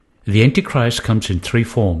The Antichrist comes in three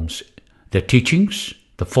forms: the teachings,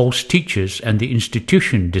 the false teachers, and the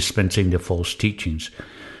institution dispensing the false teachings.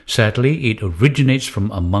 Sadly, it originates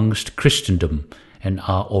from amongst Christendom and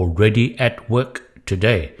are already at work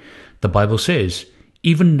today. The Bible says,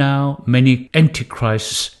 "Even now many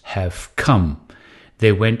antichrists have come.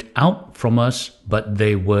 They went out from us, but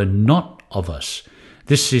they were not of us."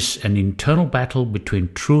 This is an internal battle between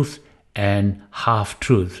truth and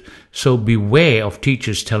half-truth. So beware of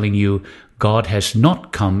teachers telling you God has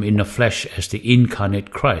not come in the flesh as the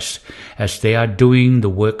incarnate Christ, as they are doing the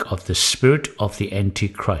work of the spirit of the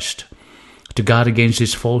Antichrist. To guard against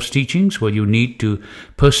these false teachings, you need to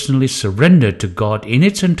personally surrender to God in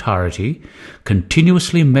its entirety,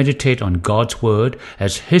 continuously meditate on God's word,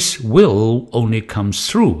 as His will only comes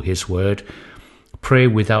through His word. Pray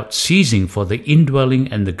without ceasing for the indwelling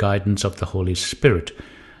and the guidance of the Holy Spirit.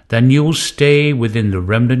 Then you'll stay within the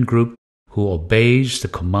remnant group who obeys the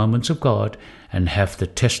commandments of God and have the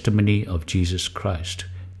testimony of Jesus Christ.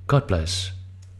 God bless.